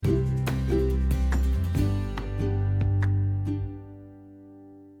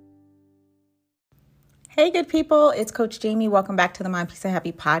Hey, good people. It's Coach Jamie. Welcome back to the Mind, Peace, and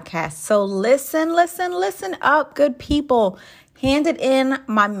Happy podcast. So listen up, good people. Handed in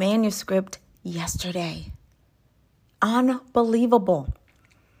my manuscript yesterday. Unbelievable.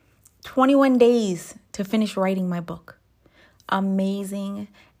 21 days to finish writing my book. Amazing.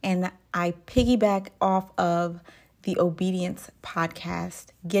 And I piggyback off of the Obedience podcast,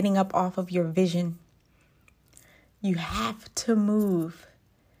 getting up off of your vision. You have to move.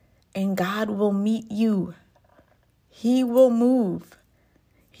 And God will meet you. He will move.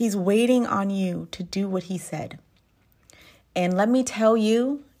 He's waiting on you to do what he said. And let me tell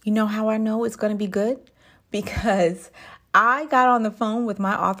you, you know how I know it's going to be good? Because I got on the phone with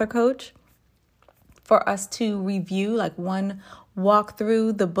my author coach for us to review, walk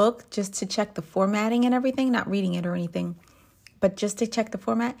through the book just to check the formatting and everything, not reading it or anything, but just to check the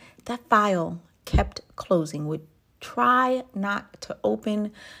format. That file kept closing, would try not to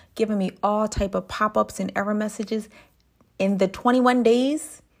open, giving me all type of pop-ups and error messages in the 21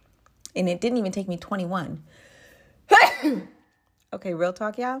 days. And it didn't even take me 21. Okay, real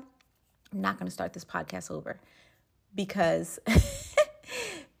talk, y'all. I'm not going to start this podcast over because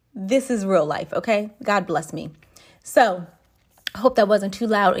this is real life, okay? God bless me. So I hope that wasn't too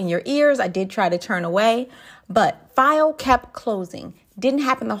loud in your ears. I did try to turn away, but file kept closing. Didn't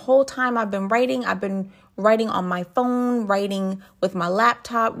happen the whole time I've been writing. I've been writing on my phone, writing with my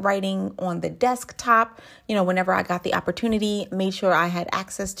laptop, writing on the desktop. Whenever I got the opportunity, made sure I had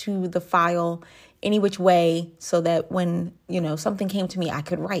access to the file any which way so that when, something came to me, I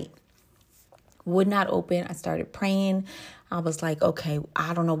could write. Would not open. I started praying. I was like, okay,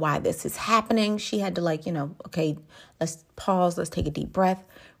 I don't know why this is happening. She had to okay, let's pause. Let's take a deep breath,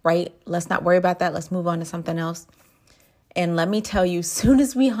 right? Let's not worry about that. Let's move on to something else. And let me tell you, as soon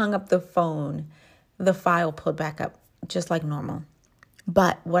as we hung up the phone, the file pulled back up just like normal.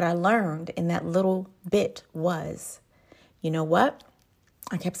 But what I learned in that little bit was, you know what?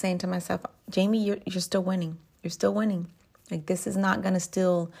 I kept saying to myself, Jamie, you're still winning. You're still winning. This is not going to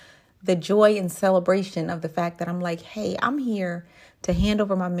steal the joy and celebration of the fact that I'm like, hey, I'm here to hand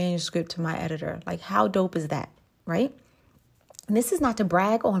over my manuscript to my editor. How dope is that, right? And this is not to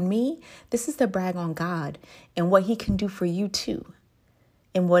brag on me. This is to brag on God and what he can do for you too,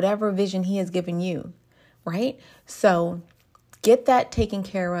 in whatever vision he has given you, right? So get that taken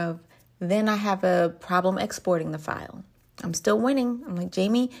care of. Then I have a problem exporting the file. I'm still winning. I'm like,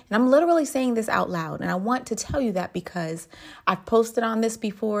 Jamie, and I'm literally saying this out loud. And I want to tell you that because I've posted on this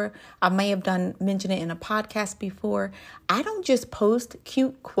before. I may have mentioned it in a podcast before. I don't just post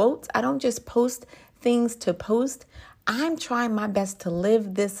cute quotes. I don't just post things to post. I'm trying my best to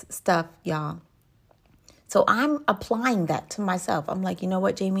live this stuff, y'all. So I'm applying that to myself. I'm like, you know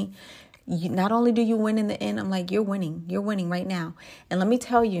what, Jamie? Not only do you win in the end, I'm like, you're winning. You're winning right now. And let me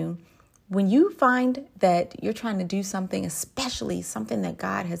tell you, when you find that you're trying to do something, especially something that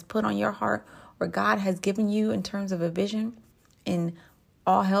God has put on your heart or God has given you in terms of a vision, and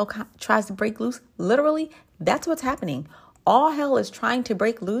all hell tries to break loose, literally, that's what's happening. All hell is trying to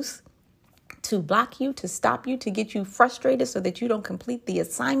break loose to block you, to stop you, to get you frustrated so that you don't complete the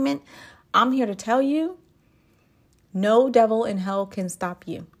assignment. I'm here to tell you, no devil in hell can stop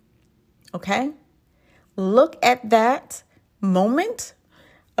you. Okay? Look at that moment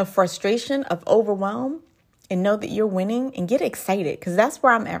of frustration, of overwhelm, and know that you're winning and get excited, because that's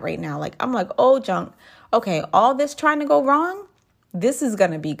where I'm at right now. I'm like, oh, junk. Okay, all this trying to go wrong, this is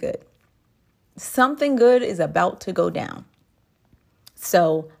going to be good. Something good is about to go down.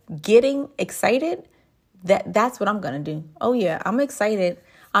 So getting excited, that's what I'm going to do. Oh, yeah, I'm excited.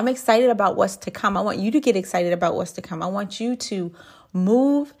 I'm excited about what's to come. I want you to get excited about what's to come. I want you to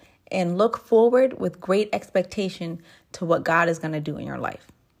move and look forward with great expectation to what God is going to do in your life.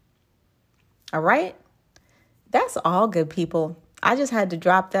 All right? That's all, good people. I just had to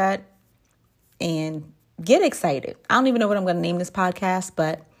drop that and get excited. I don't even know what I'm going to name this podcast,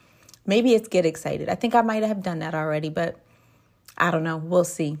 but maybe it's Get Excited. I think I might have done that already, but I don't know. We'll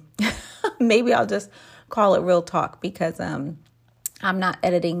see. Maybe I'll just call it Real Talk because I'm not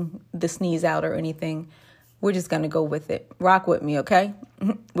editing the sneeze out or anything. We're just going to go with it. Rock with me, okay?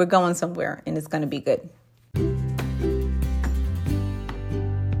 We're going somewhere and it's going to be good.